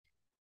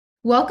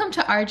Welcome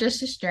to Our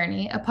Justice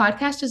Journey, a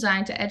podcast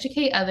designed to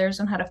educate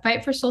others on how to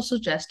fight for social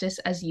justice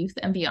as youth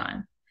and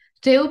beyond.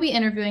 Today we'll be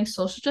interviewing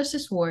social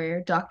justice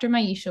warrior Dr.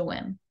 Maisha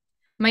Winn.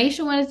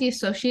 Maisha Winn is the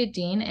Associate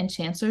Dean and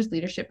Chancellor's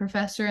Leadership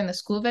Professor in the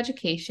School of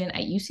Education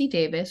at UC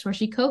Davis, where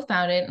she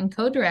co-founded and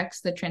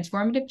co-directs the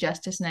Transformative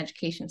Justice and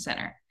Education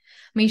Center.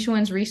 Maisha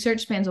Winn's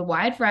research spans a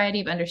wide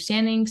variety of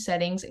understanding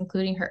settings,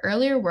 including her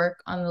earlier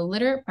work on the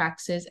literate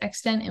practices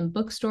extant in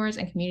bookstores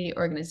and community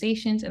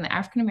organizations in the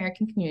African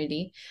American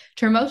community,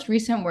 to her most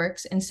recent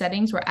works in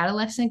settings where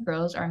adolescent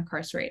girls are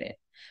incarcerated.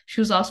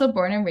 She was also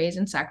born and raised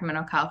in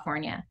Sacramento,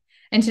 California.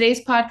 In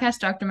today's podcast,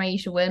 Dr.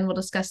 Maisha Winn will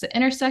discuss the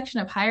intersection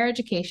of higher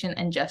education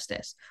and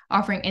justice,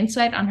 offering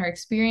insight on her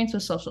experience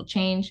with social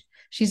change.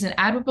 She's an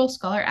admirable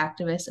scholar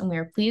activist, and we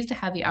are pleased to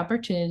have the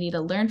opportunity to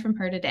learn from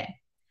her today.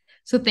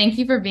 So thank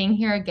you for being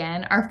here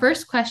again. Our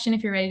first question,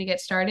 if you're ready to get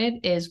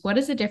started, is what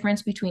is the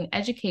difference between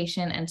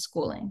education and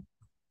schooling?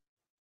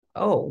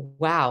 Oh,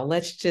 wow.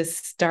 Let's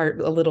just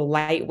start a little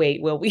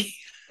lightweight, will we?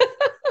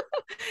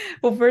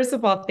 Well, first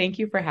of all, thank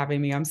you for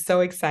having me. I'm so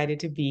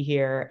excited to be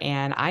here.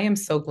 And I am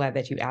so glad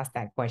that you asked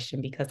that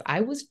question because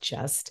I was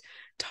just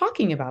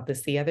talking about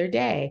this the other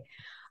day.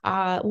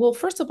 Well,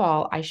 first of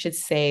all, I should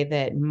say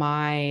that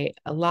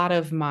a lot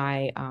of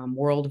my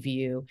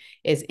worldview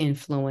is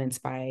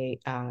influenced by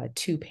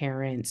two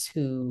parents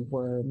who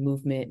were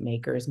movement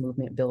makers,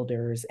 movement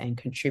builders, and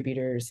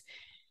contributors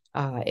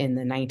in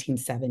the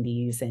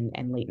 1970s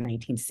and late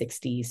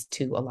 1960s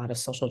to a lot of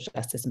social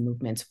justice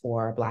movements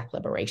for Black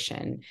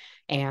liberation,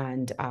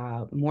 and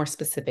more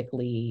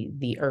specifically,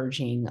 the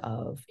urging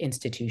of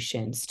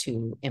institutions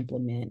to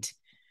implement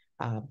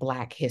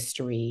Black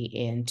history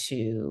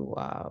into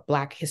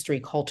Black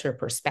history culture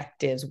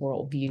perspectives,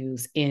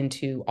 worldviews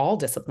into all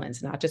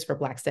disciplines, not just for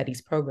Black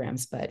studies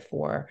programs, but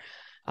for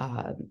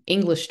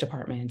English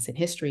departments and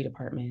history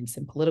departments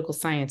and political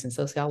science and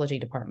sociology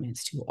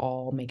departments to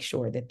all make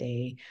sure that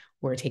they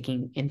were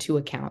taking into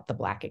account the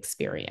Black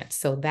experience.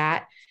 So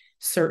that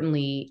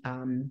certainly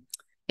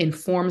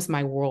informs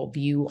my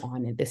worldview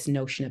on this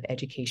notion of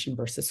education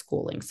versus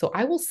schooling. So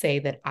I will say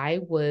that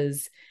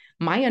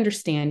my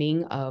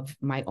understanding of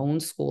my own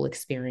school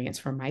experience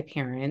from my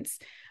parents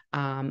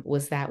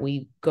was that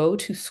we go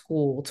to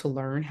school to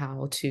learn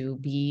how to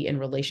be in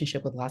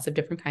relationship with lots of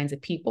different kinds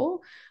of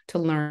people, to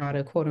learn how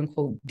to quote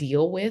unquote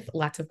deal with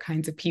lots of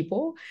kinds of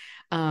people.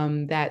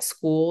 That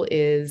school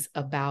is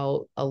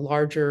about a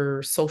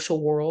larger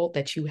social world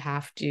that you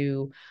have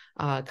to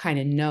kind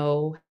of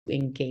know,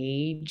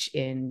 engage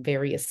in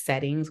various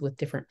settings with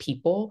different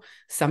people,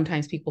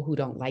 sometimes people who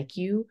don't like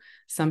you,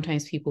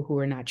 sometimes people who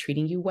are not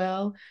treating you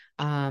well.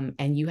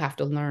 And you have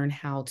to learn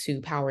how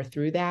to power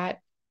through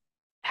that,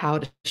 how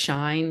to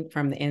shine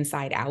from the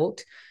inside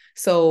out.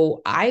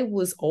 So I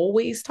was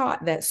always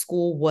taught that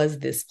school was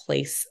this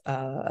place,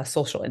 a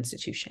social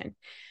institution.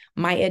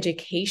 My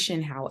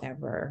education,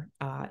 however,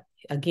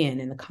 again,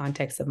 in the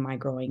context of my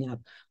growing up,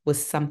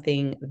 was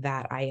something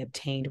that I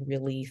obtained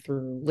really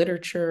through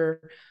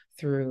literature,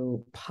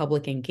 through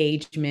public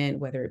engagement,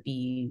 whether it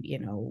be,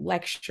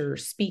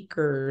 lectures,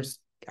 speakers,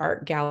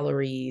 art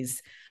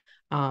galleries,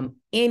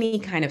 any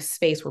kind of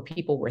space where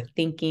people were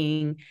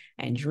thinking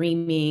and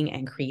dreaming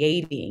and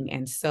creating.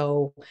 And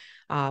so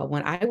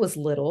when I was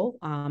little,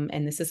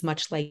 and this is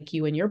much like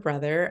you and your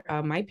brother,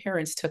 my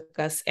parents took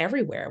us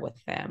everywhere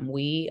with them.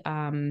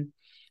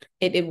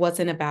 It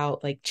wasn't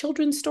about like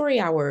children's story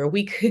hour.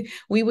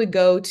 We would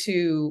go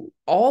to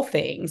all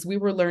things. We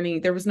were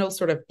learning. There was no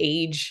sort of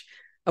age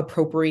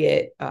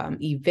appropriate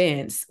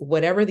events.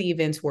 Whatever the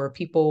events were,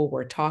 people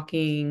were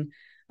talking,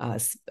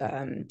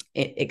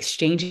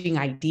 exchanging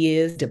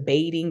ideas,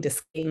 debating,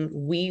 discussing.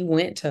 We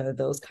went to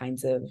those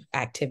kinds of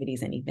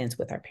activities and events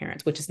with our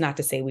parents, which is not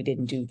to say we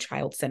didn't do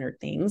child-centered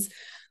things.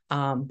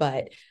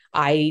 But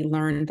I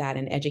learned that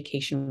an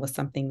education was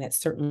something that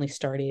certainly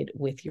started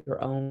with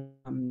your own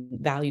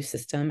value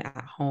system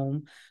at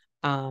home.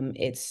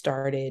 It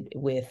started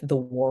with the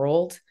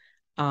world.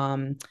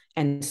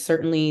 And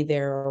certainly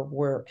there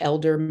were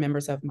elder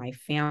members of my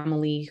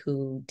family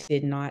who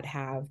did not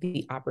have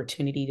the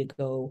opportunity to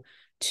go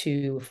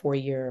to a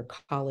four-year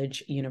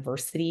college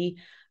university.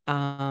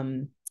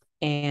 And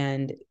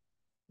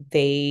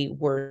they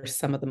were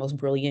some of the most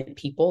brilliant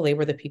people. They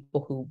were the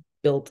people who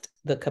built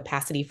the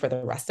capacity for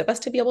the rest of us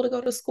to be able to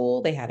go to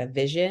school. They had a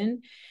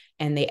vision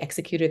and they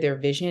executed their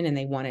vision, and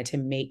they wanted to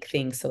make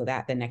things so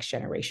that the next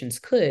generations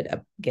could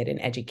get an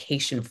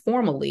education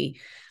formally.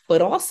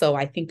 But also,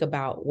 I think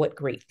about what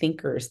great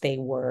thinkers they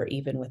were,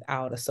 even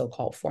without a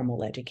so-called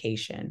formal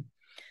education.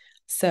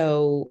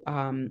 So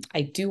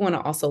I do want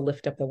to also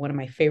lift up that one of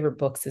my favorite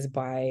books is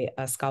by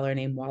a scholar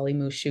named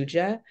Walimu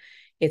Shuja.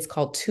 It's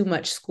called Too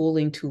Much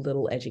Schooling, Too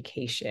Little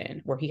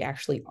Education, where he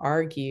actually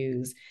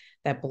argues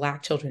that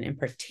Black children in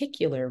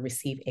particular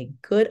receive a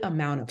good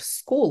amount of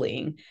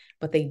schooling,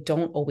 but they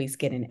don't always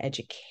get an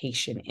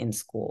education in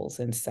schools.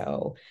 And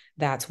so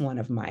that's one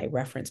of my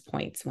reference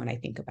points when I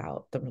think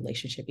about the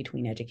relationship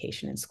between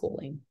education and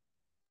schooling.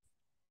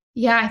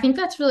 Yeah, I think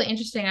that's really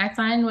interesting. I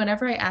find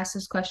whenever I ask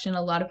this question,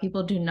 a lot of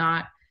people do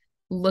not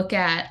look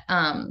at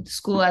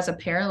school as a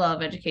parallel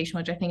of education,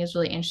 which I think is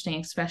really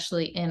interesting,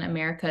 especially in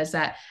America, is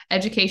that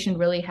education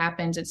really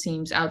happens, it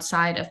seems,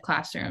 outside of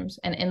classrooms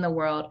and in the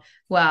world,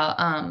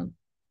 while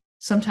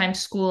sometimes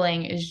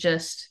schooling is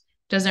just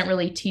doesn't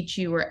really teach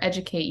you or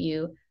educate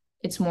you.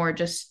 It's more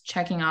just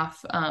checking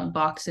off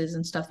boxes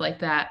and stuff like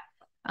that,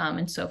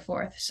 and so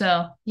forth.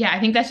 So yeah, I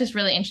think that's just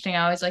really interesting.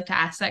 I always like to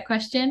ask that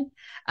question.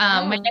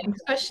 My Oh,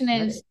 next question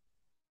love is, it.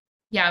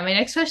 yeah, my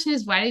next question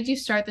is, why did you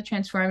start the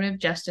Transformative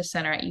Justice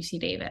Center at UC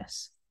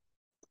Davis?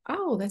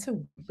 Oh, that's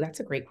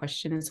a great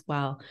question as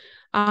well.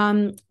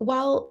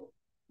 Well,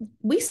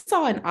 we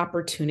saw an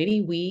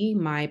opportunity.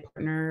 My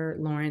partner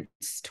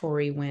Lawrence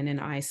Torrey Winn and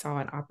I saw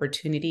an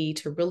opportunity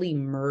to really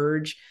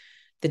merge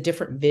the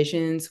different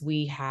visions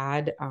we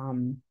had.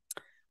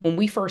 When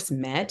we first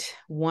met,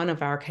 one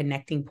of our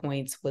connecting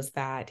points was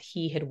that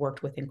he had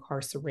worked with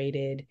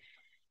incarcerated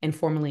and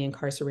formerly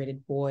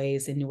incarcerated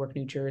boys in Newark,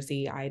 New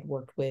Jersey. I had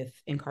worked with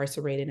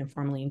incarcerated and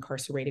formerly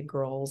incarcerated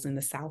girls in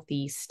the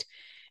Southeast.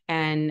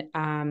 And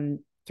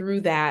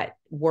through that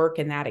work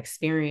and that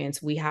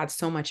experience, we had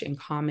so much in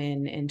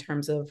common in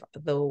terms of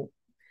the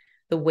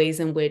ways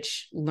in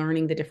which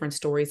learning the different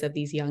stories of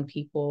these young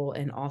people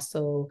and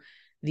also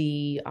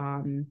the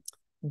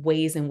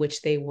ways in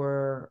which they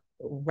were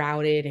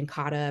routed and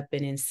caught up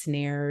and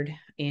ensnared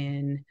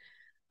in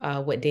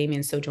what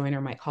Damien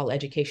Sojourner might call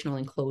educational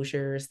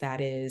enclosures,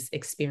 that is,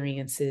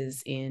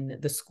 experiences in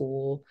the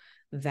school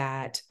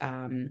that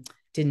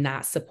did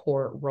not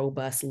support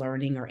robust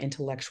learning or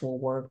intellectual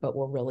work, but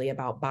were really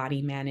about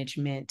body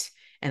management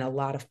and a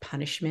lot of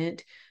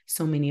punishment.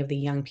 So many of the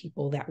young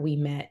people that we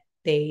met,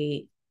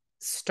 they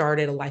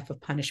started a life of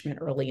punishment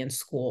early in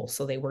school.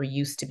 So they were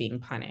used to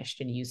being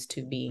punished and used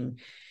to being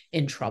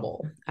in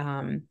trouble.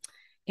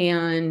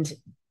 And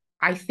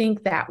I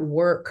think that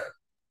work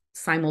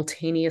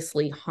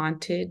simultaneously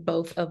haunted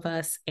both of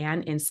us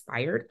and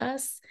inspired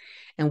us.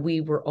 And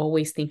we were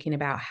always thinking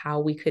about how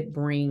we could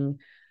bring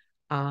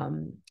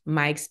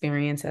my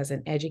experience as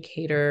an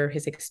educator,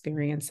 his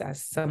experience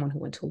as someone who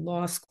went to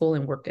law school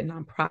and worked in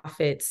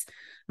nonprofits,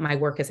 my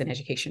work as an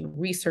education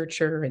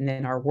researcher, and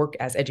then our work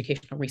as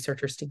educational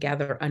researchers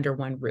together under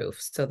one roof.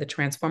 So the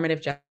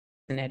Transformative Justice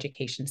and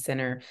Education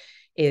Center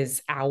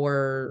is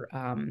our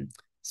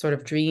sort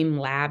of dream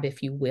lab,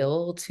 if you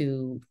will,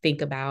 to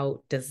think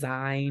about,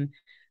 design,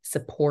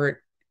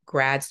 support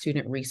grad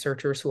student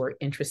researchers who are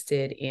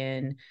interested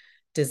in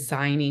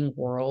designing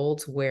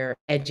worlds where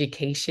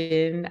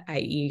education,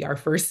 i.e., our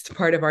first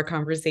part of our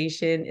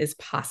conversation, is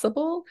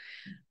possible,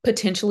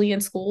 potentially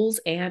in schools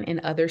and in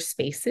other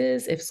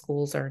spaces if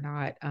schools are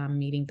not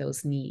meeting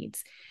those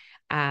needs.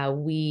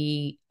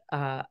 We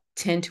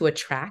tend to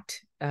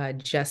attract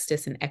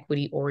justice and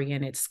equity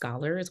oriented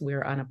scholars.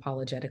 We're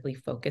unapologetically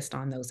focused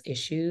on those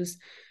issues.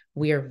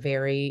 We are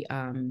very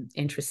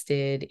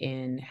interested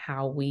in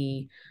how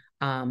we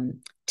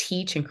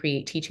teach and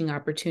create teaching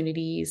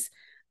opportunities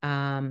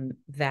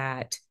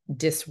that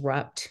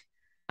disrupt,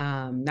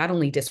 not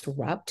only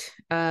disrupt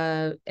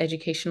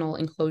educational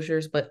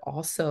enclosures, but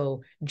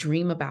also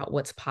dream about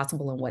what's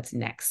possible and what's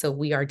next. So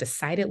we are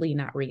decidedly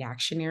not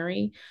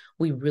reactionary.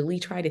 We really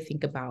try to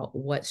think about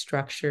what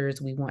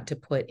structures we want to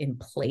put in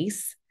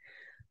place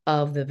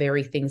of the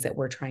very things that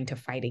we're trying to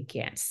fight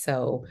against.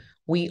 So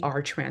we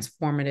are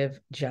transformative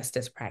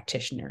justice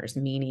practitioners,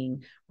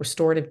 meaning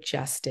restorative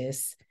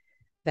justice,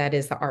 that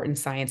is the art and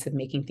science of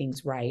making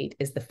things right,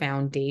 is the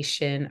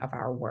foundation of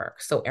our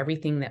work. So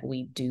everything that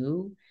we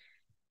do,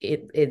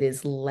 it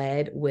is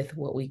led with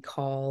what we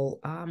call,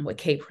 what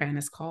Kay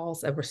Pranis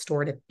calls a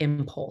restorative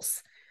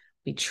impulse.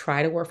 We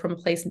try to work from a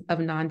place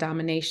of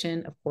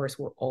non-domination. Of course,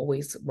 we're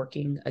always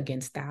working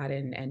against that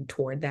and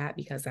toward that,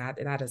 because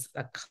that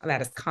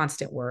is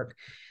constant work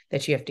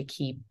that you have to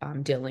keep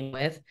dealing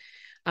with.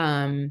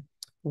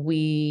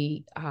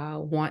 We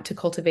want to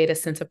cultivate a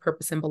sense of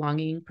purpose and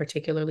belonging,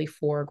 particularly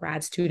for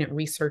grad student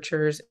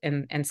researchers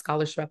and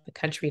scholars throughout the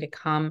country, to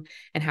come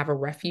and have a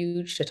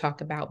refuge to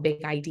talk about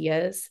big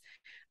ideas,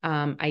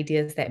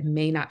 ideas that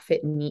may not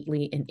fit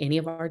neatly in any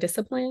of our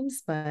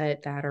disciplines,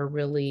 but that are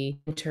really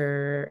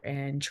inter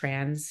and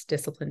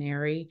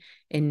transdisciplinary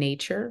in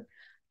nature.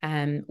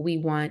 And we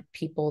want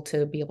people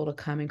to be able to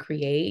come and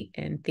create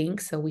and think.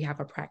 So we have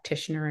a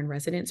practitioner in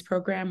residence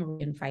program where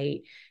we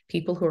invite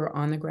people who are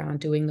on the ground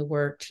doing the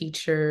work,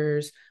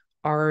 teachers,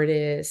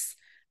 artists,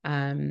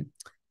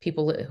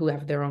 people who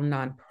have their own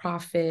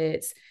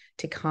nonprofits,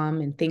 to come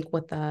and think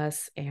with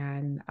us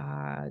and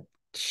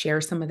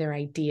share some of their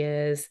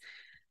ideas.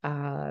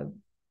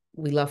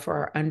 We love for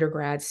our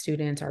undergrad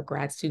students, our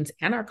grad students,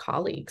 and our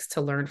colleagues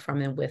to learn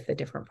from and with the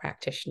different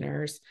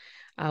practitioners.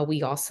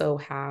 We also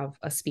have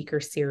a speaker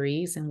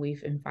series, and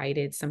we've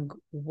invited some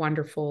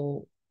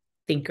wonderful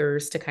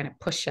thinkers to kind of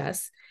push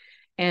us,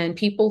 and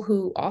people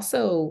who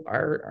also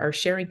are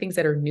sharing things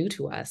that are new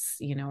to us.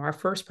 You know, our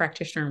first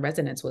practitioner in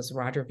residence was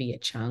Roger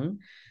Viet Chung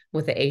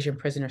with the Asian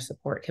Prisoner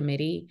Support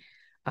Committee.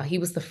 He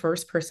was the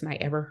first person I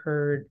ever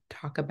heard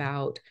talk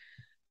about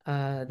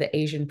the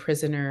Asian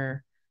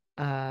prisoner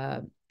uh,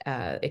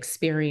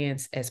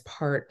 experience as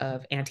part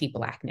of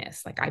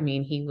anti-Blackness. Like, I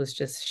mean, he was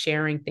just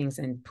sharing things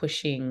and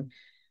pushing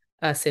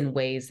us in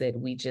ways that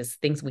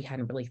things we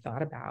hadn't really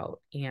thought about.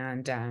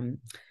 And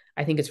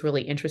I think it's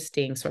really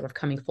interesting, sort of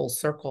coming full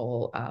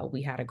circle.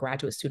 We had a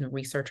graduate student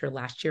researcher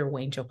last year,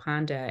 Wayne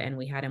Jopanda, and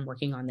we had him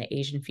working on the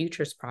Asian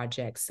Futures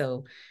Project.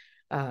 So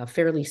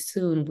fairly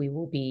soon we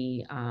will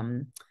be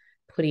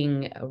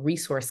putting a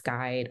resource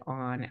guide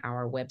on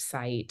our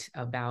website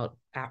about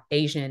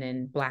Asian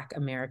and Black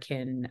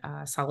American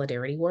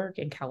solidarity work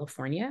in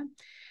California.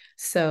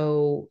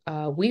 So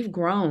we've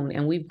grown,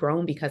 and we've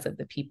grown because of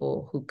the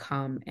people who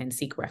come and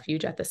seek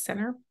refuge at the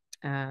center.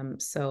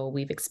 So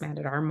we've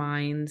expanded our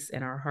minds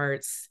and our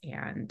hearts,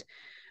 and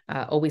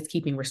always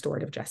keeping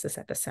restorative justice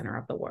at the center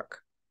of the work.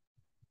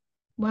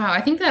 Wow,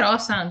 I think that all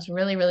sounds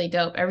really, really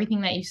dope.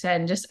 Everything that you said.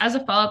 And just as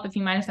a follow-up, if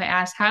you mind if I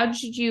ask, how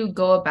did you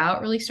go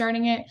about really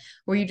starting it?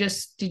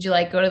 Did you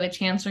like go to the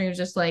chancellor and you was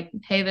just like,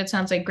 hey, that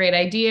sounds like a great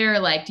idea? Or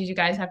like, did you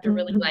guys have to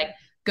really like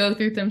go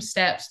through some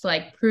steps to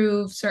like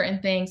prove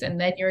certain things and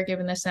then you were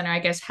given the center? I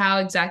guess how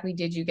exactly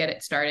did you get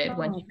it started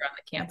when you Oh, were on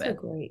the that's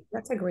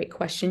a campus? great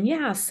question.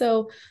 Yeah.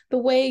 So the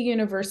way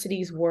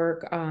universities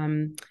work,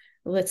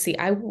 let's see,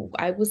 I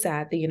was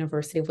at the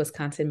University of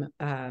Wisconsin,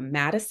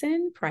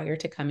 Madison prior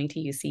to coming to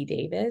UC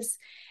Davis.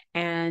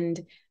 And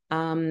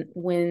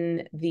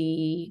when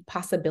the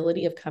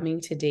possibility of coming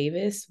to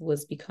Davis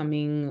was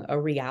becoming a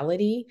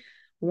reality,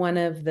 one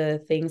of the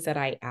things that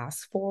I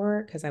asked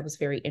for, because I was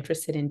very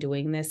interested in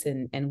doing this,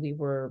 and we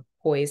were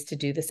poised to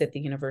do this at the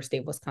University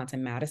of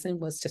Wisconsin Madison,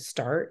 was to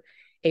start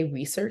a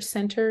research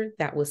center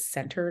that was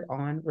centered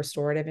on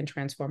restorative and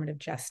transformative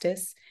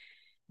justice.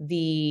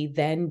 The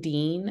then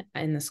dean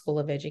in the School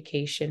of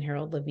Education,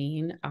 Harold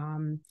Levine,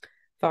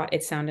 thought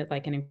it sounded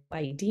like an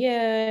idea,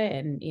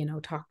 and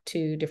talked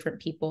to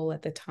different people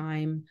at the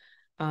time.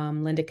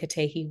 Linda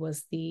Katehi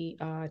was the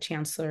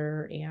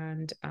chancellor,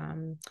 and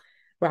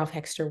Ralph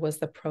Hexter was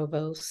the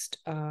provost.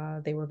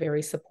 They were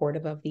very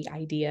supportive of the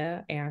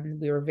idea, and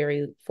we were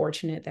very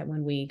fortunate that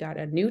when we got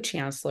a new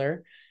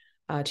chancellor,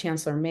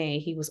 Chancellor May,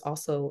 he was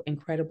also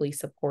incredibly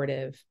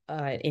supportive,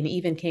 and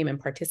even came and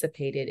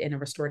participated in a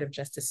restorative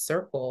justice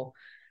circle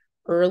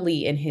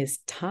early in his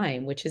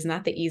time, which is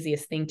not the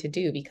easiest thing to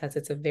do because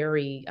it's a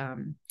very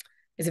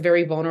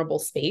vulnerable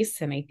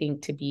space. And I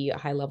think to be a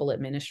high level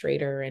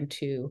administrator and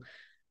to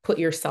put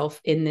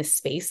yourself in this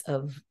space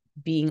of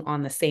being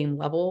on the same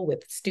level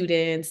with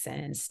students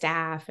and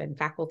staff and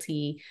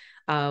faculty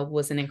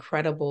was an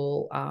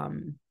incredible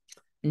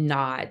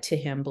nod to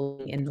him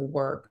believing in the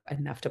work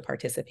enough to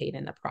participate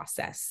in the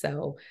process.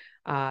 So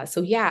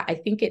yeah, I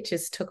think it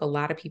just took a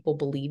lot of people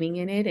believing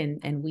in it,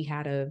 and we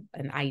had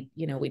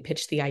we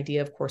pitched the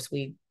idea. Of course,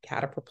 we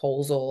had a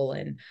proposal,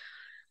 and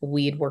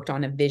we had worked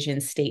on a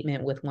vision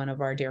statement with one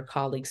of our dear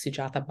colleagues,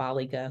 Sujatha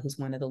Baliga, who's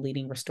one of the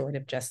leading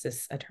restorative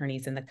justice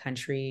attorneys in the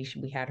country.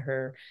 We had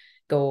her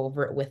go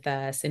over it with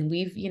us, and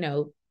we've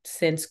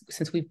since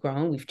we've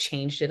grown, we've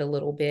changed it a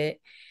little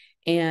bit.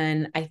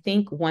 And I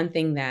think one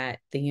thing that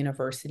the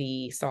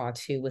university saw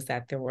too was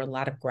that there were a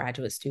lot of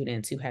graduate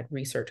students who had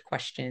research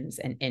questions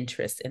and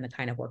interest in the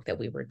kind of work that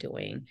we were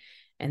doing.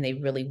 And they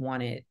really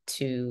wanted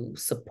to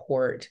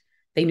support,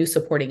 they knew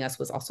supporting us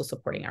was also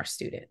supporting our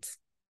students.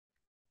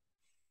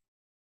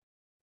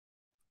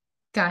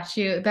 Got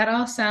you. That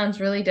all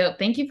sounds really dope.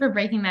 Thank you for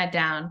breaking that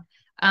down.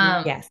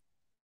 Um, Yes.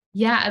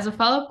 Yeah, as a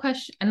follow-up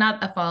question,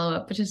 not a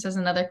follow-up, but just as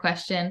another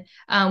question,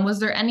 was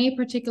there any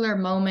particular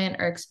moment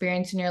or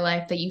experience in your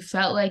life that you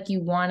felt like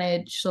you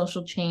wanted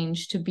social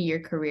change to be your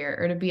career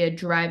or to be a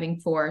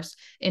driving force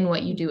in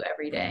what you do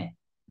every day?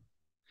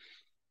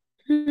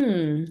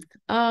 Hmm.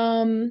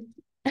 Um,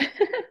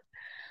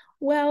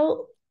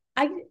 well,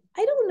 I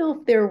don't know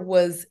if there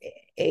was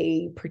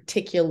a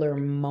particular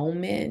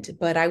moment,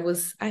 but I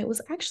was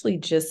actually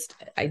just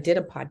I did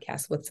a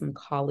podcast with some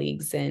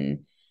colleagues,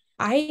 and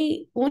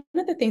I one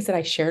of the things that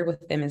I shared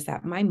with them is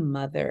that my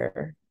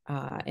mother,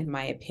 in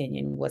my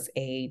opinion, was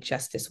a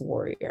justice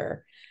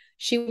warrior.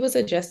 She was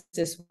a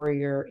justice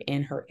warrior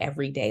in her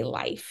everyday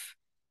life.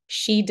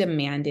 She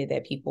demanded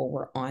that people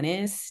were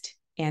honest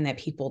and that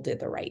people did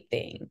the right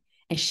thing.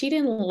 And she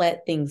didn't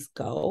let things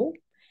go.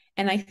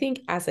 And I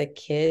think as a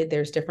kid,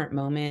 there's different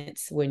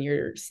moments when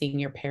you're seeing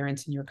your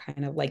parents and you're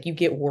kind of like you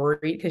get worried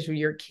because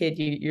you're a kid,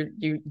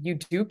 you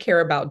do care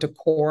about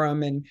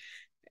decorum and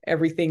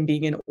everything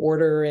being in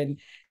order.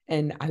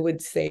 And I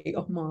would say,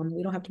 "Oh, mom,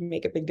 we don't have to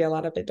make a big deal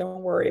out of it.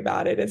 Don't worry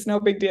about it. It's no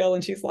big deal."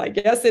 And she's like,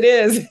 "Yes, it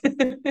is."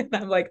 And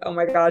I'm like, "Oh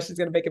my gosh, she's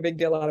gonna make a big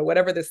deal out of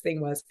whatever this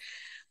thing was."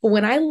 But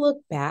when I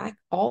look back,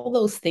 all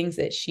those things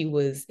that she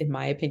was, in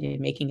my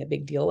opinion, making a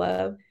big deal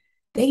of,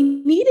 they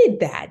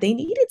needed that. They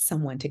needed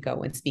someone to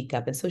go and speak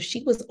up. And so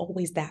she was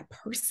always that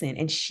person.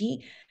 And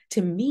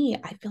to me,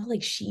 I felt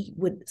like she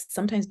would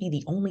sometimes be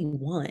the only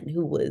one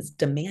who was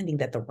demanding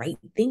that the right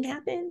thing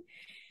happen.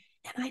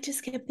 And I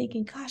just kept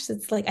thinking, gosh,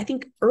 it's like, I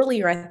think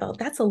earlier I thought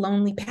that's a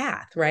lonely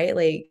path, right?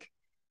 Like,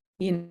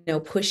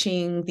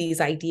 pushing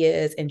these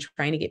ideas and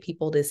trying to get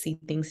people to see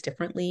things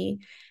differently.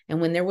 And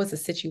when there was a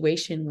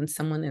situation when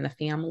someone in the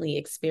family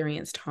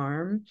experienced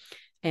harm,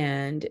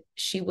 and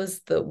she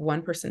was the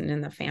one person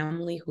in the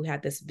family who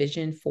had this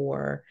vision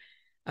for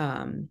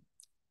um,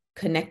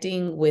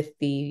 connecting with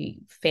the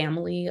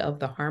family of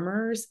the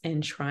harmers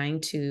and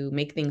trying to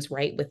make things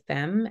right with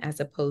them, as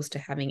opposed to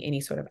having any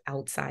sort of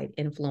outside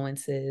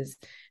influences,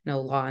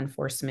 law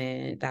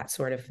enforcement, that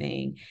sort of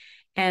thing.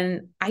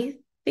 And I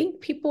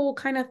think people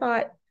kind of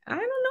thought, I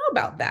don't know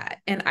about that.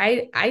 And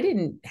I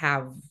didn't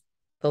have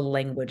the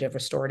language of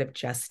restorative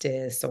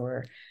justice,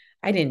 or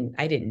I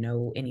didn't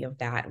know any of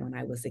that when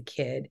I was a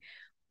kid.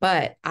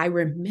 But I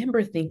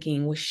remember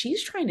thinking, what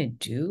she's trying to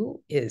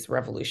do is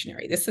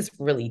revolutionary. This is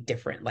really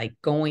different, like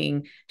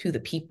going to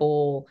the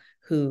people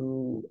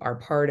who are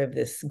part of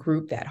this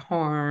group that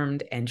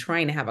harmed and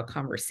trying to have a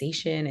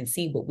conversation and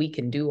see what we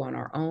can do on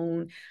our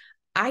own.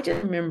 I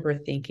just remember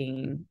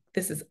thinking,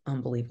 this is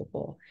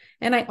unbelievable.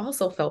 And I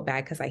also felt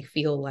bad because I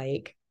feel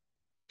like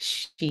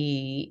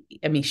she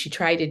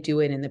tried to do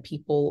it, and the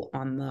people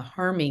on the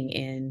harming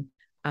end,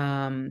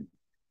 um,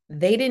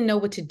 they didn't know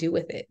what to do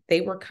with it.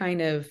 They were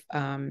kind of,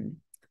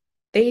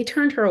 they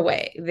turned her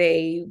away.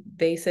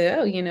 They said,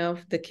 oh,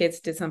 if the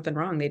kids did something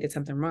wrong, they did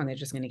something wrong. They're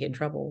just going to get in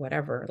trouble,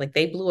 whatever. Like,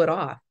 they blew it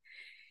off.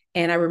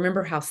 And I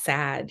remember how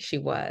sad she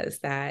was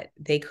that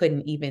they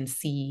couldn't even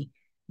see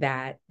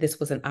that this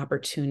was an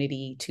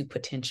opportunity to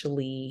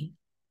potentially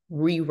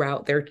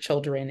reroute their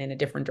children in a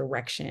different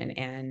direction,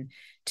 and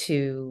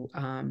to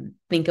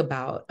think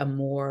about a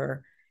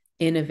more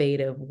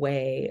innovative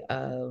way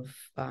of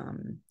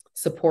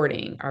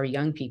supporting our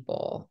young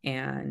people.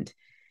 And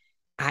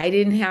I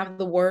didn't have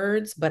the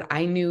words, but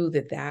I knew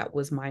that that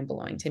was mind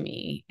blowing to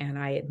me. And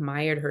I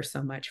admired her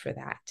so much for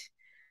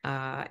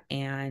that.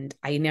 And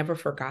I never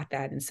forgot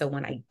that. And so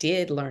when I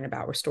did learn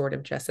about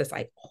restorative justice,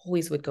 I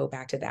always would go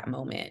back to that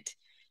moment,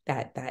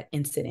 that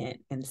incident,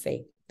 and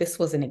say, this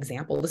was an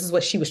example. This is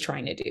what she was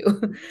trying to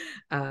do.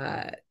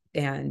 uh,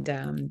 and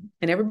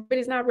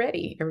everybody's not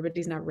ready.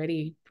 Everybody's not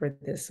ready for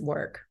this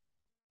work.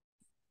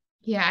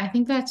 Yeah, I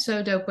think that's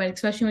so dope, but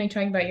especially when you're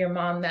talking about your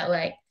mom, that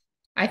like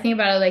I think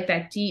about it like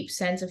that deep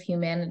sense of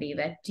humanity,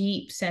 that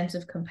deep sense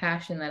of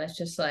compassion that it's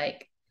just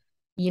like,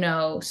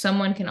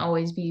 someone can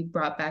always be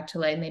brought back to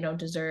light and they don't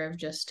deserve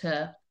just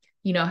to,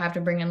 have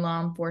to bring in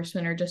law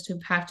enforcement or just to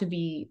have to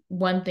be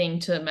one thing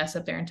to mess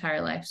up their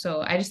entire life.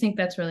 So I just think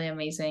that's really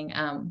amazing.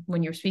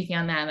 When you're speaking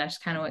on that, that's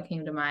kind of what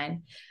came to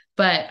mind.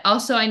 But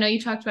also, I know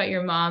you talked about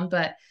your mom,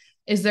 but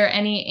is there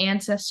any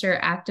ancestor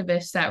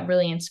activist that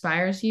really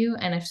inspires you?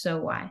 And if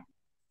so, why?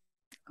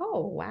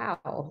 Oh,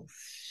 wow.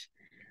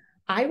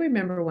 I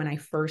remember when I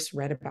first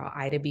read about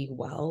Ida B.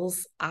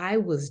 Wells, I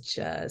was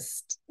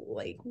just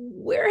like,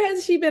 where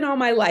has she been all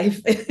my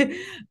life?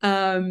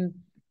 um,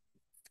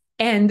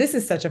 and this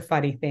is such a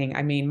funny thing.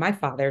 I mean, my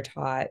father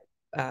taught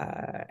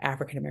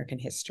African American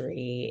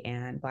history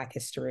and Black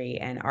history,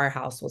 and our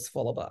house was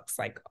full of books,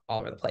 like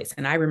all over the place.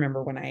 And I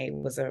remember when I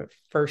was a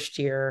first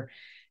year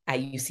at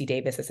UC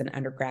Davis as an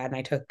undergrad, and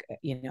I took,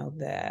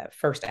 the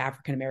first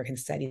African American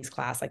studies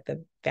class, like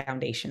the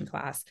foundation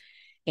class.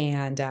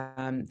 And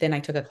then I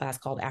took a class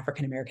called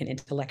African American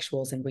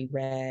Intellectuals, and we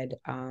read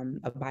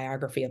a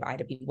biography of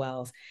Ida B.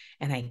 Wells.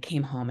 And I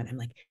came home and I'm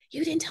like,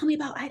 you didn't tell me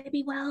about Ida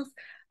B. Wells.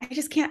 I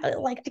just can't,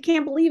 I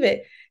can't believe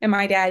it. And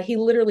my dad, he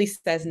literally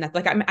says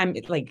nothing. Like, I'm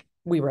like,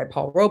 we read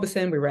Paul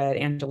Robeson, we read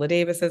Angela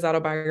Davis's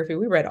autobiography,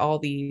 we read all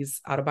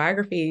these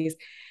autobiographies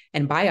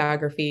and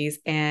biographies.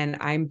 And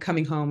I'm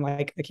coming home,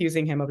 like,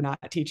 accusing him of not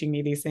teaching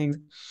me these things.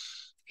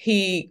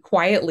 He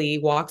quietly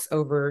walks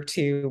over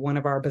to one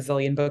of our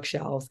bazillion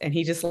bookshelves, and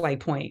he just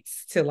like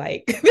points to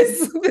like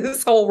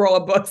this whole row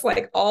of books,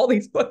 like all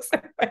these books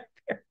are right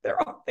there.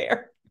 They're all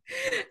there.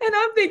 And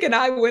I'm thinking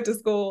I went to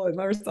school and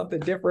learned something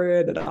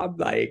different. And I'm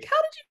like,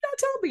 how did you not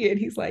tell me? And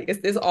he's like,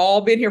 it's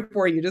all been here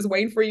for you, just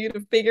waiting for you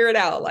to figure it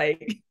out.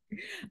 Like,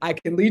 I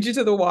can lead you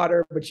to the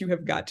water, but you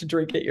have got to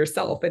drink it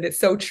yourself. And it's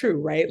so true,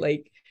 right?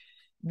 Like,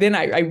 then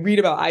I read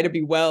about Ida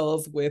B.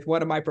 Wells with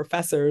one of my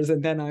professors,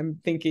 and then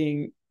I'm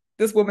thinking,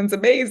 this woman's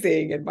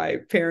amazing. And my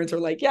parents are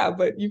like, yeah,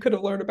 but you could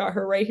have learned about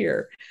her right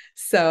here.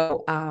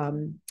 So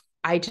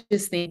I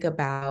just think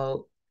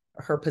about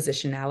her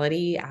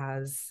positionality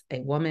as a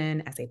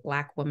woman, as a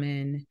Black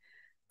woman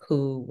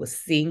who was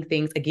seeing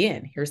things.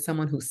 Again, here's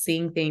someone who's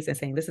seeing things and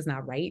saying, this is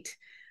not right.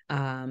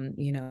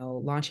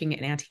 Launching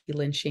an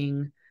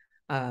anti-lynching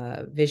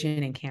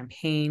vision and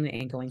campaign,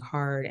 and going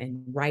hard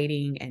and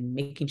writing and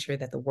making sure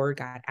that the word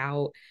got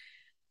out.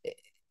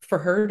 For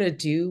her to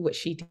do what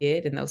she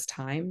did in those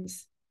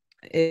times,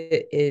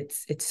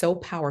 it's so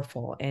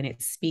powerful, and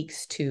it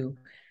speaks to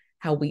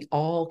how we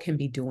all can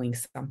be doing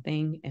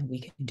something and we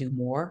can do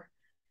more,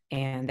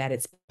 and that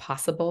it's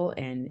possible.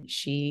 And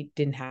she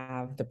didn't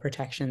have the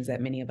protections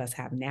that many of us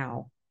have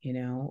now.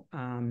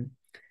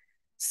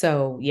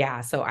 So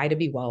yeah, so Ida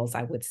B. Wells,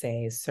 I would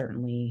say, is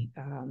certainly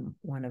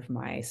one of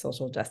my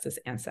social justice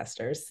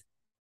ancestors.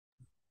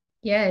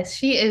 Yes,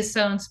 she is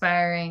so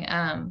inspiring.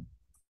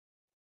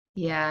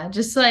 Yeah,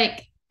 just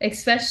like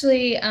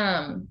Especially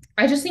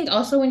I just think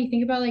also when you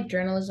think about like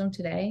journalism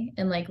today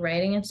and like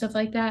writing and stuff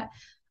like that,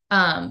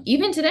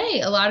 even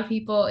today a lot of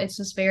people it's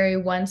just very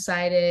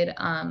one-sided,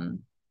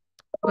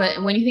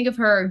 but when you think of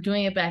her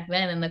doing it back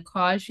then and the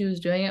cause she was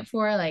doing it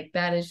for, like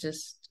that is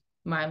just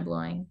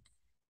mind-blowing.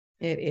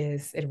 It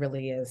is. It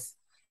really is.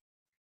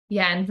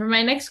 Yeah, and for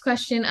my next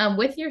question,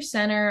 with your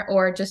center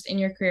or just in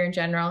your career in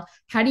general,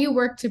 how do you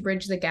work to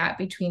bridge the gap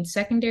between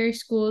secondary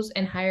schools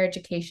and higher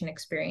education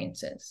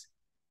experiences?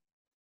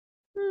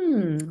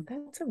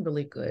 That's a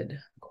really good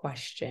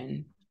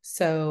question.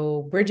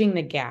 So, bridging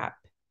the gap.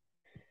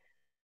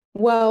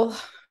 Well,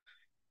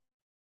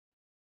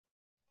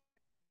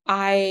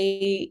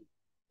 I,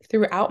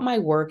 throughout my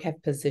work,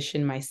 have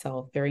positioned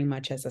myself very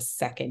much as a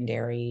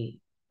secondary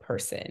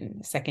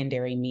person,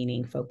 secondary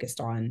meaning focused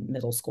on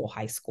middle school,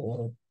 high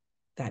school,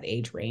 that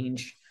age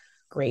range,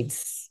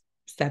 grades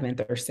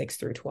seventh or sixth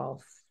through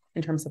 12th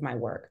in terms of my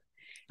work.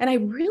 And I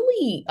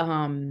really,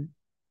 and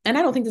I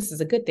don't think this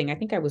is a good thing. I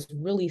think I was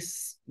really,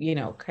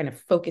 kind of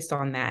focused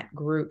on that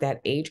group,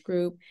 that age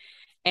group.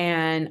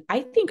 And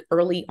I think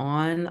early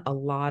on, a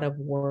lot of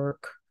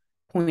work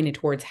pointed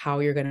towards how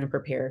you're going to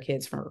prepare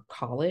kids for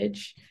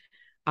college.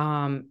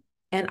 Um,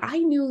 and I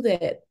knew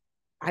that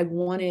I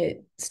wanted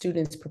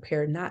students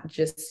prepared not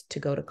just to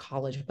go to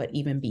college, but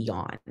even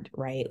beyond,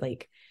 right?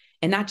 Like,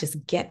 and not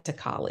just get to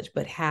college,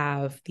 but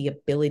have the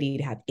ability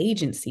to have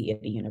agency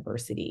at the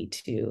university,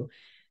 to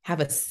have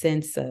a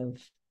sense of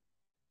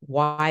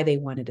why they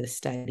wanted to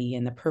study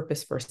and the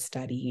purpose for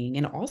studying,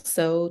 and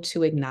also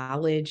to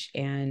acknowledge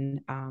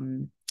and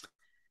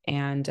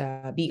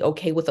be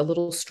okay with a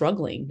little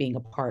struggling being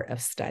a part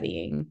of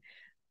studying.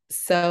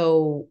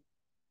 So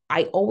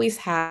I always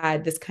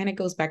had this, kind of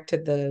goes back to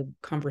the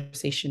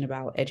conversation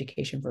about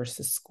education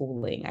versus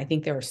schooling. I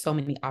think there are so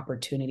many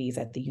opportunities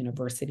at the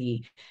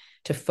university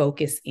to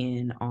focus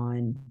in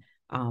on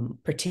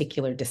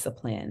particular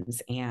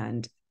disciplines.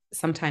 And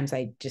sometimes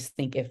I just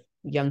think if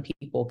young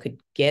people could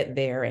get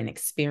there and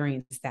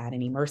experience that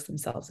and immerse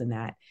themselves in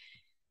that,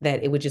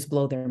 that it would just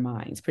blow their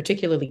minds,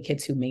 particularly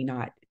kids who may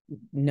not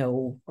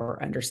know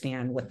or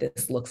understand what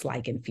this looks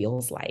like and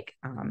feels like.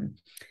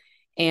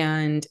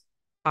 And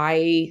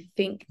I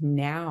think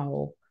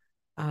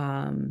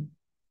um,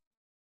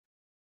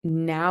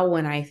 now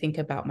when I think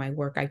about my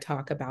work, I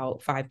talk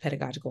about 5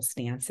 pedagogical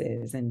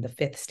stances, and the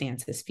fifth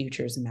stance is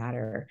futures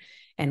matter.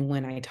 And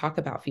when I talk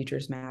about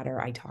futures matter,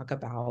 I talk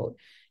about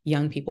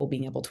young people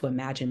being able to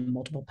imagine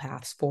multiple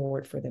paths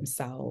forward for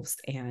themselves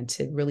and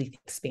to really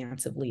think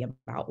expansively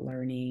about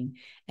learning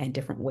and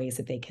different ways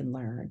that they can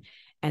learn.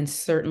 And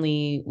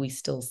certainly, we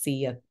still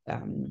see a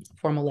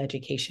formal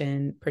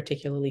education,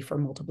 particularly for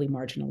multiply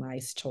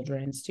marginalized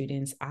children,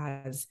 students,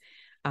 as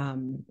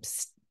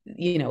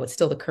it's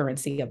still the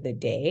currency of the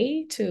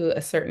day to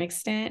a certain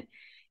extent.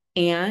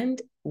 And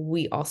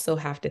we also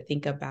have to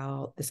think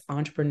about this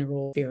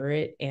entrepreneurial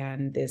spirit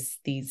and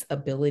these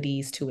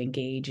abilities to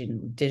engage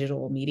in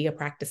digital media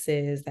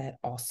practices that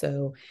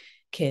also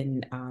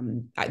can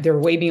they're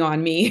way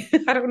beyond me.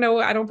 I don't know,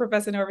 I don't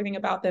profess to know everything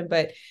about them,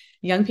 but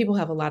young people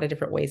have a lot of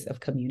different ways of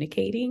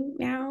communicating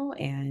now,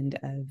 and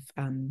of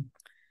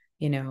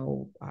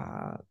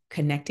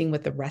connecting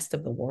with the rest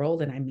of the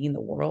world. And I mean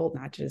the world,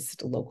 not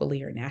just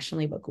locally or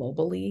nationally, but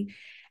globally.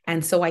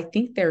 And so I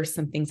think there are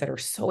some things that are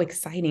so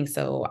exciting.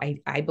 So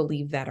I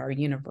believe that our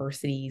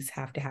universities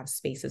have to have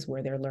spaces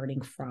where they're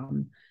learning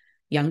from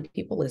young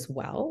people as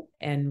well,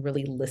 and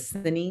really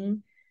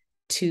listening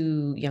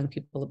to young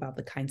people about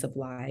the kinds of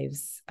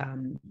lives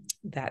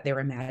that they're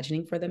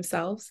imagining for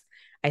themselves.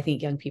 I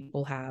think young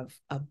people have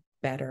a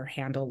better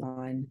handle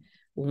on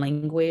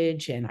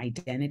language and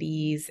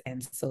identities.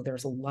 And so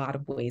there's a lot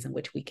of ways in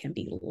which we can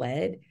be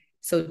led.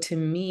 So to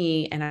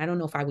me, and I don't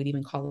know if I would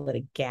even call it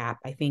a gap,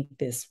 I think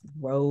this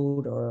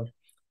road, or,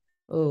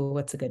 oh,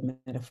 what's a good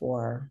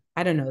metaphor?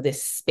 I don't know,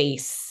 this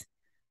space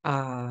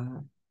uh,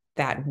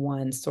 that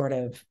one sort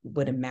of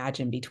would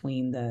imagine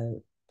between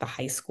the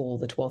high school,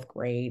 the 12th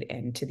grade,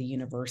 and to the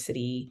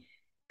university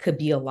could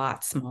be a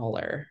lot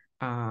smaller.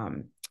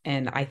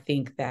 And I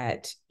think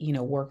that,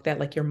 work that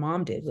like your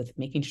mom did with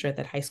making sure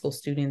that high school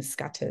students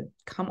got to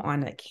come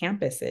on at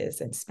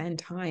campuses and spend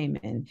time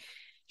and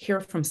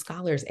hear from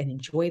scholars and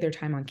enjoy their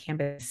time on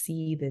campus,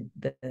 see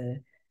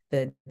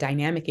the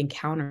dynamic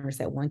encounters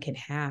that one can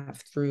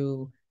have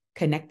through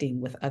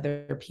connecting with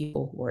other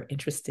people who are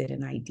interested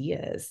in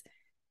ideas.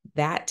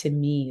 That to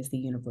me is the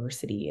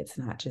university. It's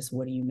not just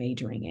what are you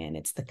majoring in,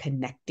 it's the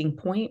connecting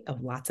point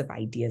of lots of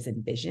ideas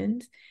and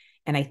visions.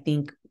 And I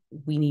think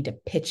we need to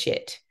pitch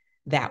it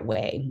that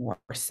way more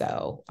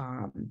so.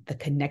 The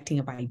connecting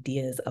of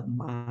ideas, of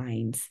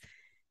minds,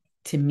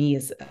 to me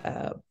is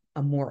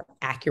a more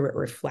accurate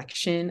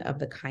reflection of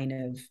the kind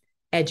of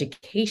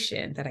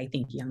education that I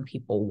think young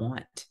people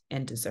want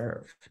and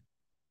deserve.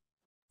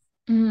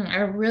 I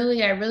really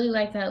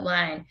like that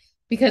line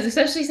because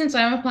especially since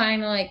I'm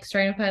applying to like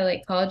starting to apply to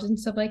like college and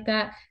stuff like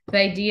that, the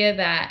idea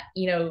that,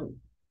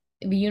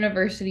 the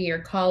university or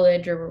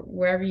college or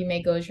wherever you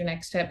may go as your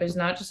next step is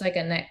not just like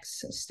a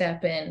next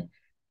step in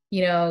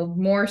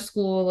more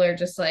school or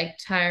just like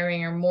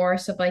tiring or more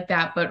stuff like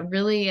that, but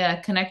really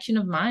a connection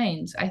of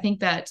minds. I think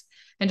that,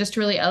 and just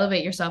to really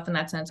elevate yourself in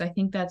that sense, I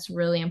think that's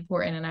really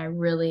important. And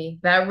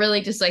that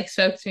really just like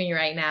spoke to me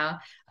right now,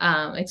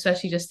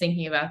 especially just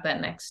thinking about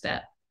that next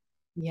step.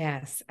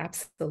 Yes,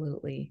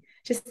 absolutely.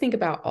 Just think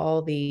about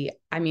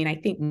I mean, I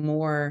think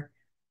more,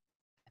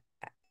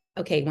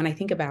 okay, when I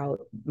think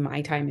about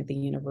my time at the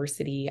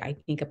university, I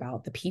think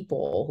about the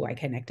people who I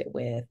connected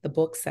with, the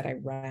books that I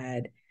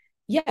read.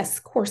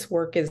 Yes,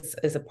 coursework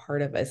is a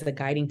part of, is a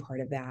guiding part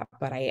of that.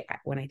 But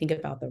when I think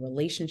about the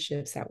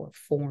relationships that were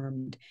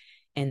formed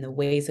and the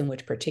ways in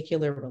which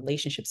particular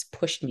relationships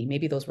pushed me,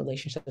 maybe those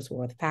relationships were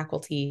with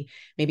faculty,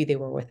 maybe they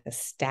were with a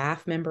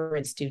staff member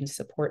and student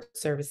support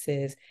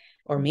services,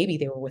 or maybe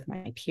they were with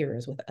my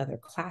peers, with other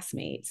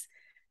classmates.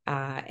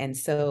 And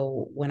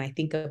so when I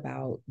think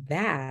about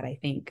that, I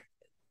think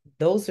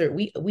those are,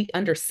 we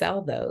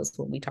undersell those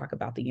when we talk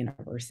about the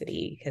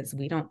university, because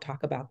we don't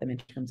talk about them in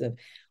terms of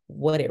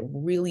what it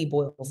really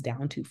boils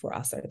down to for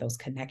us are those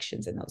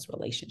connections and those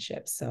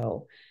relationships.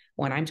 So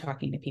when I'm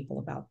talking to people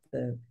about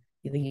the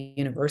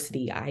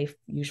university, I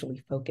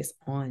usually focus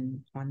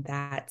on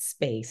that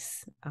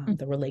space,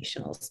 the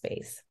relational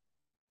space.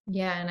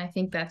 Yeah, and I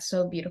think that's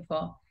so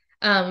beautiful.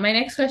 My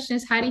next question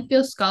is, how do you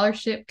feel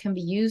scholarship can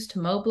be used to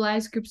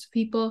mobilize groups of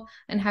people?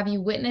 And have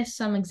you witnessed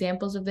some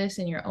examples of this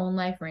in your own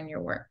life or in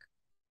your work?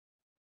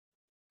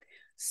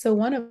 So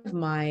one of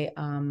my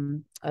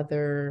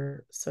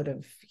other sort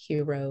of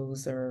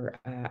heroes, or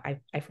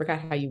I forgot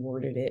how you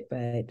worded it,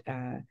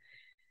 but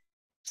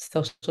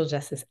social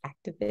justice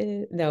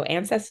activists, no,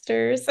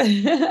 ancestors.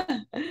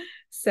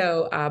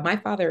 So my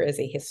father is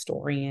a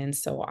historian,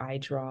 so I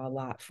draw a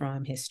lot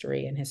from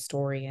history and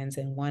historians.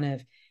 And one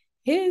of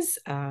his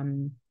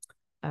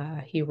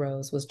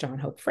heroes was John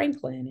Hope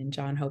Franklin. And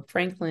John Hope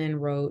Franklin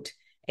wrote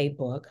a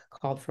book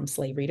called From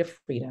Slavery to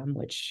Freedom,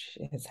 which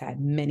has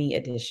had many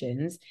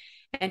editions.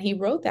 And he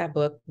wrote that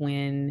book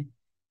when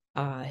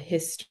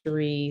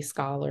history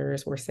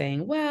scholars were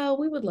saying, well,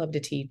 we would love to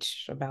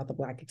teach about the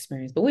Black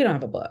experience, but we don't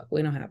have a book.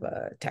 We don't have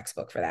a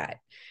textbook for that.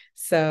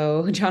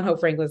 So John Hope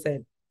Franklin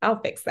said, I'll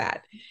fix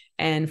that.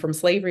 And From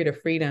Slavery to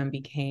Freedom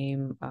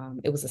became,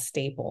 it was a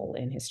staple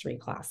in history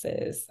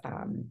classes,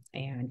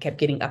 and kept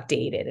getting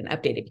updated and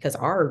updated because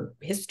our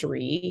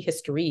histories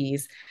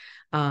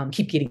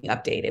keep getting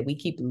updated. We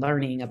keep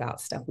learning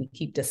about stuff. We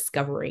keep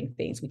discovering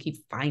things. We keep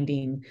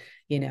finding,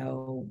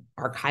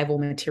 archival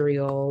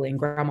material in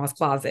grandma's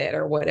closet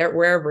or whatever,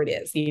 wherever it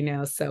is,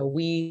 So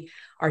we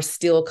are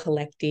still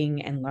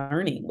collecting and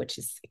learning, which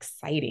is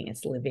exciting.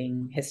 It's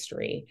living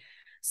history.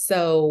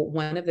 So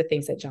one of the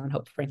things that John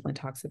Hope Franklin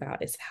talks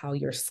about is how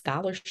your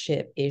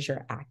scholarship is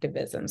your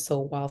activism. So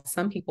while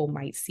some people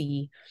might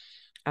see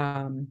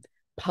um,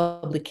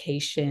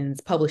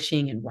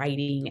 publishing and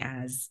writing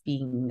as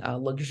being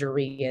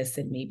luxurious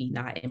and maybe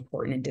not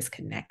important and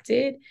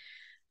disconnected,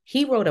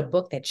 he wrote a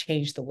book that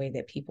changed the way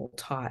that people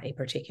taught a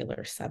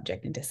particular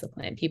subject and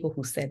discipline. People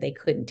who said they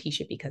couldn't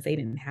teach it because they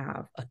didn't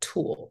have a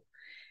tool.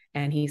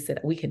 And he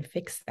said, we can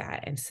fix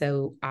that. And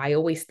so I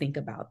always think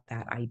about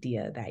that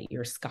idea that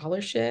your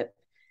scholarship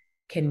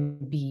can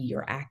be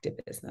your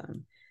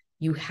activism.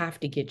 You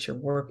have to get your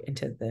work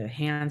into the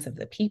hands of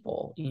the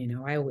people.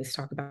 I always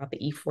talk about the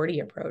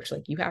E40 approach.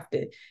 Like, you have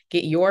to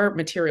get your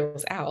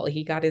materials out.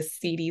 He got his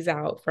CDs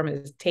out from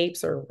his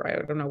tapes, or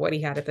I don't know what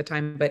he had at the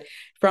time, but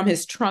from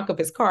his trunk of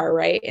his car,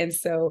 right? And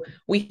so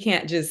we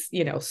can't just,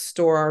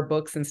 store our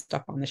books and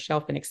stuff on the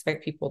shelf and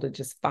expect people to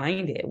just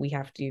find it. We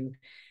have to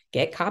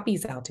get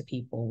copies out to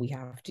people. We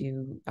have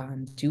to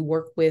do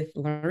work with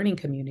learning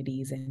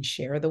communities and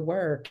share the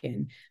work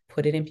and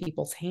put it in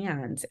people's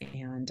hands.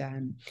 And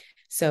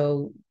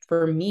so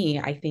for me,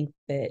 I think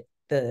that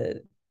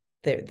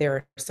there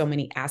are so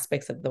many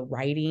aspects of the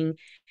writing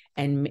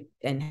and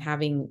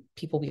having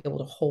people be able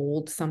to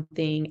hold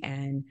something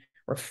and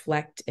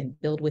reflect and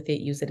build with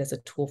it, use it as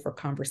a tool for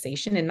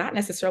conversation and not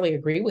necessarily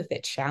agree with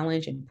it,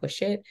 challenge and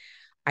push it.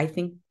 I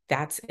think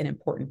that's an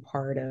important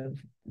part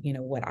of,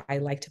 what I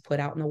like to put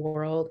out in the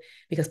world,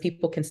 because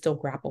people can still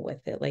grapple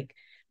with it. Like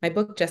my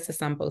book,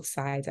 Justice on Both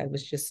Sides, I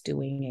was just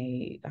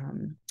doing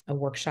a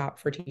workshop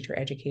for teacher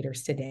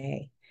educators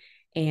today.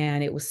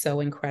 And it was so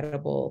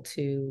incredible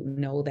to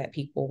know that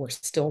people were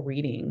still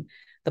reading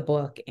the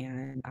book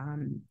and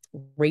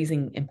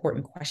raising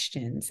important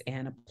questions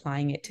and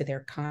applying it to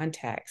their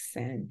context.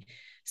 And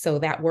so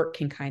that work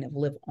can kind of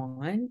live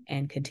on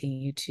and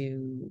continue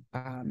to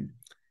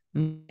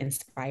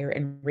inspire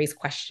and raise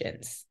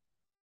questions.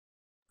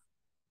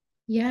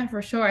 Yeah,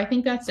 for sure. I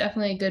think that's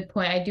definitely a good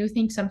point. I do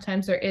think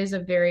sometimes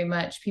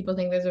people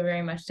think there's a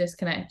very much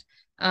disconnect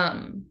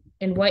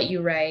in what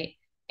you write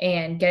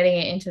and getting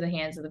it into the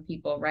hands of the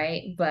people,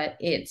 right? But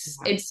Yeah.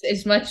 it's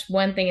as much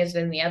one thing as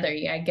in the other.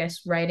 Yeah, I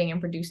guess writing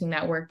and producing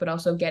that work, but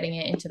also getting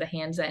it into the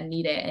hands that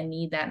need it and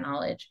need that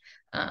knowledge.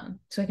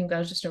 So I think that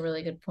was just a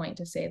really good point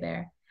to say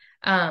there.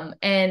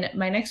 And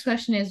my next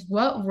question is,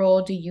 what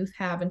role do youth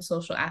have in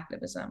social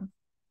activism?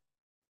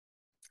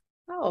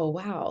 Oh,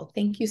 wow.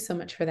 Thank you so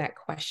much for that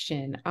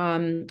question.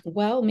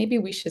 Well, maybe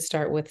we should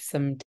start with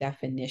some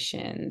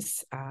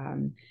definitions.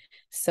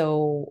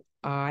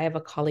 I have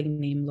a colleague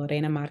named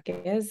Lorena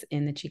Marquez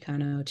in the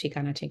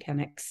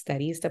Chicanx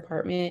Studies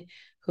Department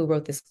who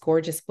wrote this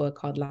gorgeous book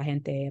called La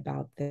Gente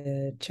about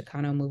the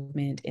Chicano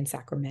movement in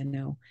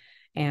Sacramento.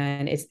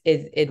 And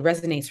it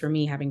resonates for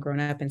me having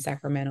grown up in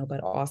Sacramento, but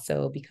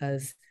also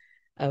because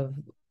of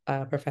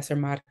Professor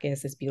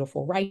Marquez's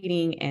beautiful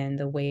writing and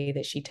the way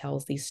that she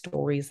tells these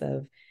stories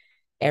of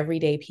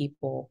everyday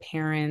people,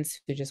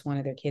 parents who just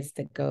wanted their kids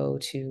to go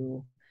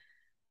to,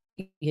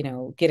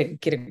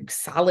 get a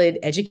solid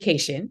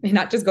education, and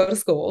not just go to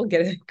school,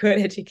 get a good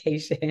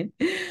education,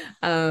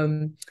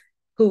 um,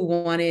 who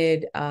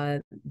wanted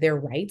their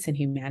rights and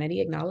humanity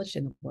acknowledged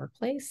in the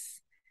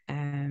workplace,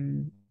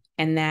 and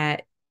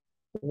that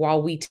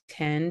while we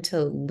tend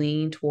to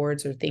lean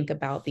towards or think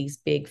about these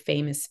big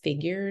famous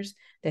figures,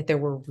 that there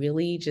were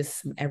really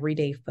just some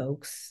everyday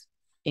folks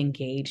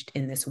engaged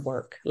in this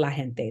work, la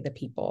gente, the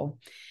people.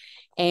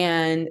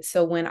 And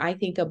so when I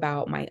think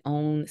about my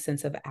own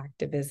sense of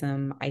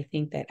activism, I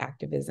think that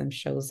activism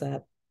shows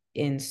up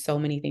in so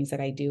many things that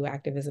I do.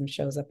 Activism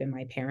shows up in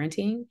my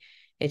parenting.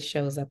 It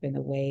shows up in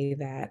the way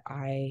that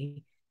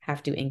I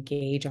have to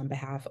engage on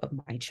behalf of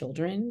my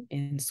children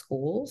in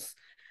schools.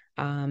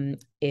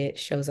 It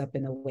shows up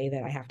in the way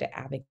that I have to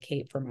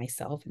advocate for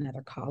myself and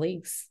other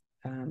colleagues,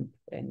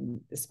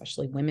 and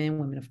especially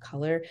women of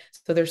color.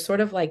 So there's sort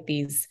of like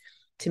these,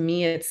 to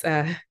me,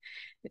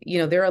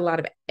 there are a lot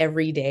of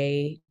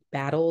everyday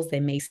battles. They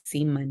may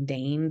seem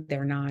mundane.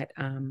 They're not,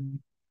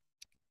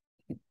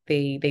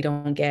 they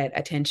don't get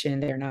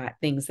attention. They're not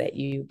things that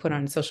you put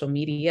on social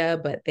media,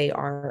 but they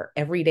are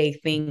everyday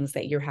things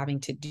that you're having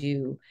to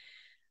do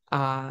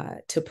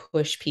to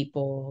push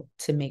people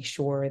to make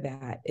sure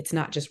that it's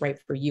not just right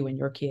for you and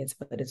your kids,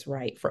 but it's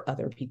right for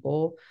other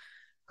people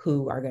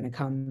who are going to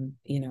come,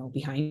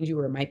 behind you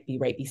or might be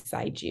right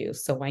beside you.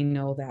 So I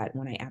know that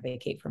when I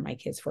advocate for my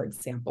kids, for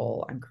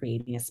example, I'm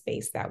creating a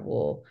space that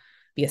will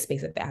be a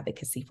space of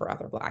advocacy for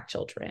other Black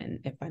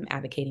children. If I'm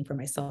advocating for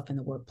myself in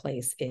the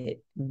workplace,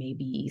 it may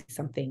be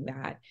something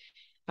that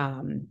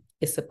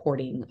is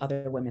supporting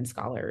other women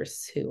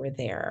scholars who are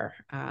there,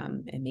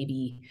 and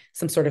maybe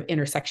some sort of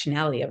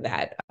intersectionality of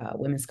that,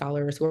 women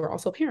scholars who are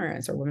also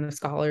parents, or women of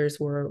scholars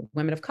who are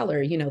women of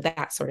color,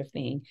 that sort of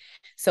thing.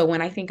 So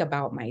when I think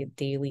about my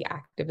daily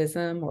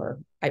activism, or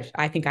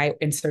I think I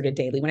inserted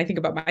daily, when I think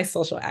about my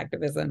social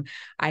activism,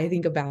 I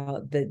think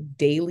about the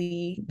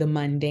daily, the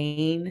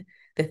mundane,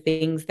 the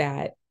things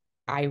that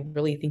I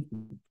really think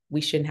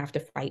we shouldn't have to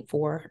fight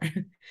for.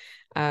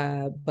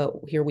 But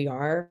here we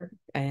are.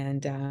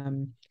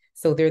 And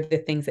so they're the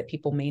things that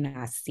people may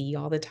not see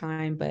all the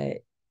time, but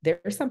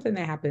there's something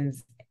that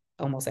happens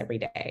almost every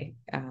day,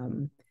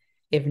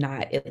 if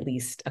not at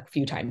least a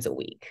few times a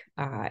week.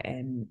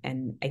 And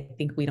I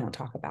think we don't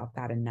talk about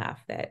that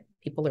enough, that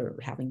people are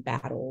having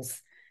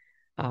battles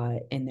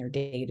in their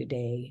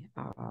day-to-day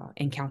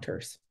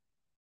encounters.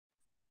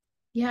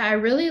 Yeah, I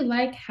really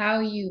like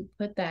how you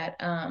put that.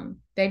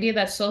 The idea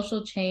that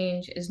social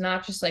change is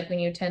not just like when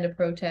you attend a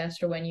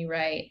protest or when you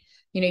write,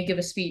 you give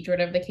a speech or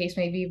whatever the case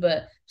may be,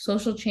 but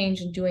social change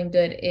and doing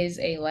good is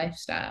a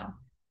lifestyle.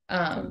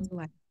 Um,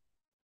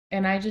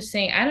 and I just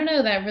think, I don't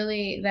know, that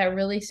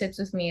really sits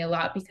with me a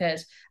lot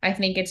because I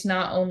think it's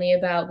not only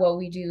about what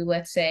we do,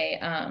 let's say,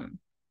 or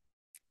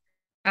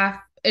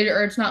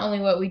it's not only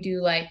what we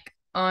do like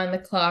on the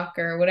clock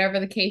or whatever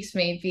the case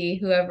may be,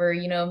 whoever,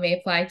 may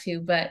apply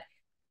to, but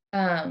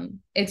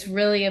it's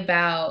really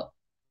about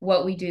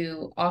what we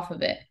do off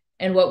of it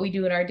and what we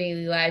do in our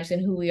daily lives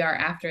and who we are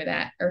after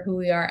that, or who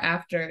we are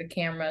after the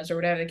cameras or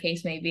whatever the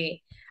case may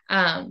be.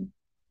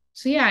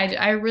 So yeah,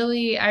 I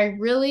really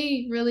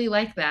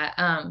like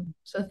that.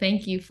 So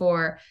thank you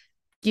for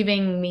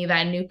giving me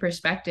that new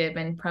perspective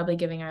and probably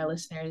giving our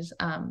listeners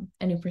a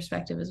new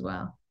perspective as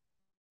well.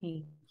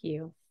 Thank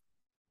you.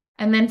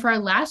 And then for our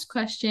last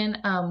question,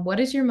 what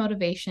is your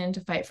motivation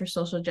to fight for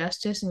social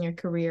justice in your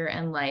career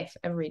and life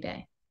every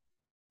day?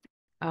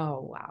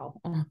 Oh,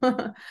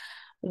 wow.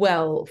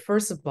 Well,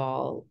 first of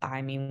all,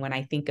 I mean, when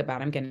I think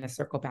about, I'm going to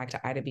circle back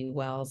to Ida B.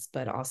 Wells,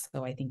 but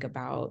also I think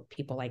about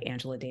people like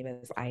Angela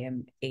Davis. I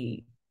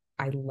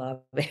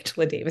love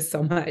Angela Davis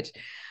so much.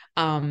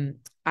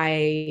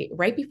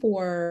 Right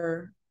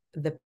before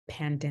the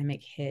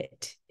pandemic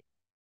hit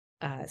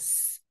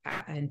us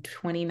in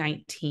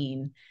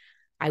 2019,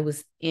 I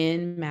was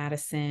in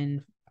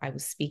Madison. I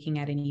was speaking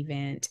at an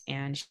event,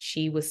 and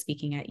she was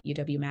speaking at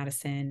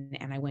UW-Madison,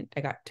 and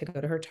I got to go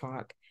to her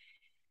talk,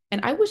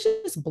 and I was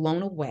just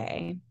blown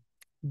away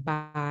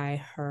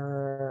by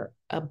her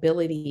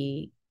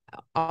ability,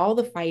 all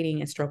the fighting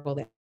and struggle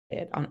that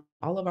did on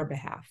all of our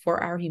behalf,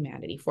 for our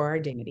humanity, for our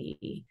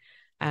dignity,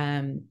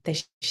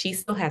 that she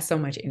still has so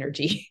much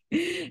energy.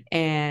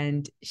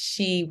 And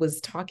she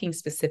was talking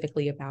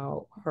specifically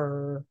about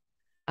her,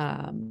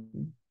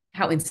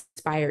 how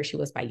inspired she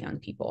was by young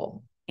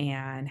people,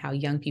 and how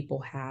young people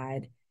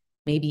had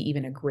maybe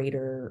even a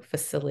greater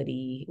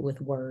facility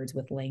with words,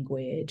 with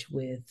language,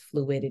 with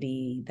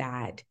fluidity,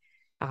 that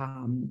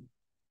um,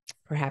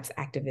 perhaps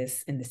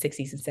activists in the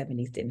 60s and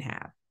 70s didn't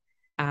have.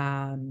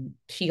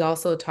 She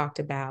also talked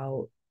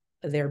about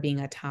there being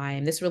a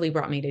time, this really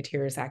brought me to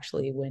tears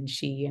actually, when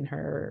she and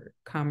her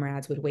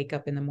comrades would wake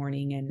up in the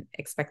morning and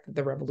expect that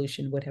the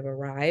revolution would have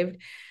arrived,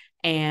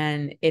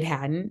 and it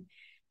hadn't.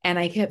 And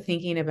I kept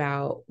thinking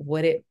about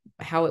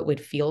how it would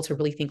feel to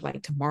really think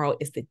like tomorrow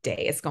is the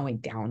day, it's going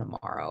down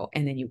tomorrow.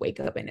 And then you wake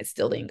up and it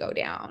still didn't go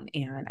down.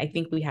 And I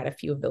think we had a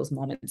few of those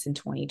moments in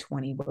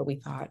 2020 where we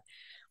thought,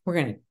 we're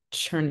going to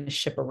turn the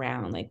ship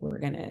around. Like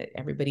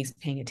everybody's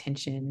paying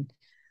attention.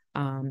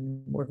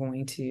 We're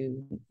going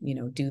to,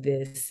 do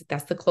this.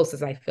 That's the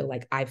closest I feel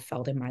like I've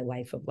felt in my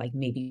life of like,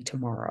 maybe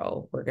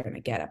tomorrow we're going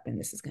to get up and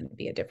this is going to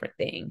be a different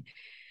thing.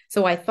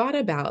 So I thought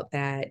about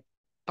that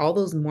all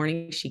those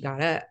mornings she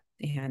got up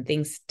and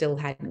things still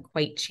hadn't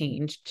quite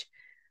changed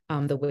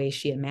the way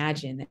she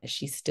imagined, that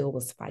she still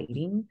was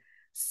fighting.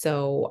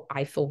 So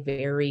I feel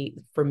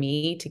for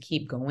me to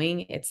keep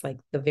going, it's like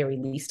the very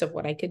least of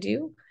what I could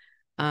do.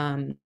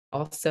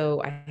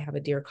 Also, I have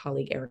a dear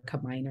colleague, Erica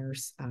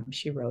Miners.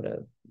 She's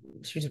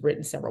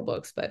written several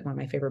books, but one of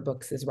my favorite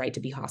books is Right to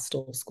Be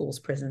Hostile: Schools,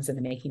 Prisons, and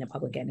the Making of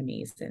Public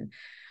Enemies. And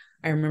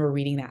I remember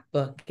reading that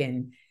book,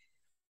 and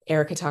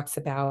Erica talks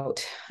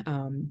about,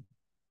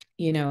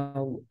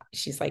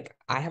 she's like,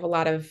 I have a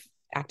lot of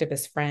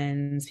activist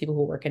friends, people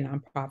who work in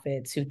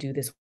nonprofits who do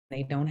this.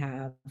 They don't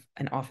have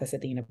an office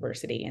at the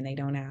university and they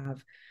don't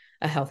have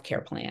a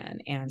healthcare plan.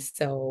 And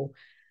so,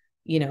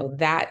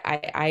 that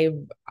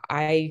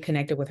I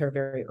connected with her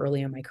very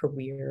early in my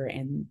career,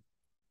 and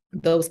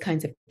those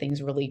kinds of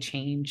things really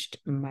changed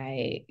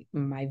my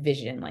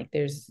vision. Like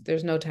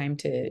there's no time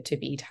to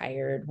be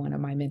tired. One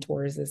of my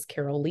mentors is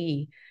Carol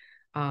Lee,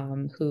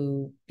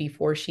 who,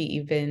 before she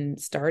even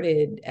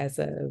started as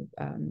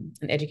an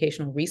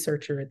educational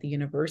researcher at the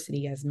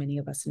university, as many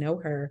of us know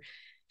her,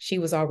 she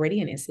was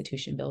already an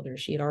institution builder.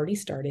 She had already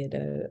started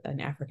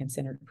an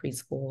African-centered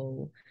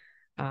preschool,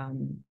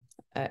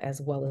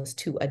 as well as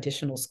 2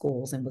 additional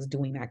schools, and was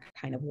doing that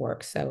kind of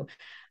work. So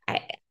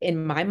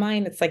in my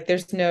mind, it's like,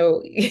 there's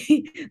no,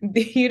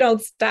 you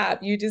don't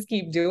stop, you just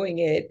keep doing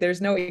it.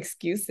 There's no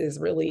excuses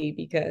really,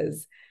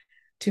 because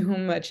to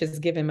whom much is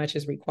given, much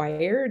is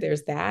required.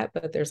 There's that,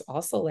 but there's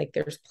also like,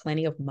 there's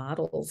plenty of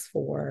models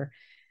for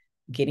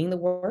getting the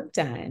work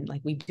done.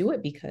 Like we do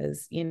it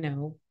because,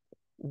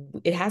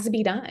 it has to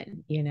be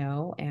done,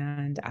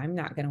 and I'm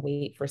not going to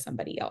wait for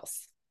somebody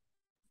else.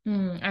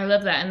 I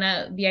love that. And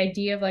that the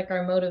idea of like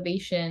our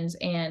motivations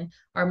and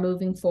our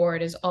moving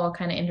forward is all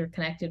kind of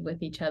interconnected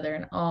with each other,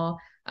 and all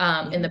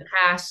in Yeah. the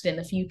past, in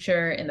the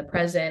future, in the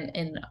present,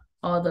 in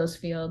all those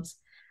fields.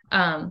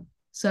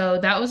 So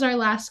that was our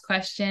last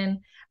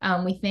question.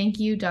 We thank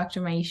you, Dr.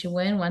 Maisha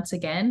Winn, once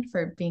again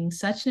for being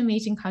such an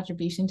amazing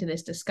contribution to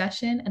this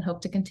discussion, and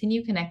hope to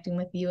continue connecting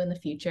with you in the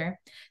future.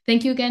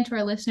 Thank you again to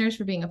our listeners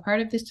for being a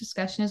part of this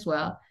discussion as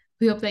well.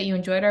 We hope that you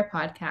enjoyed our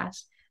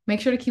podcast. Make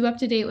sure to keep up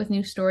to date with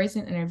new stories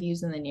and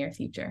interviews in the near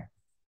future.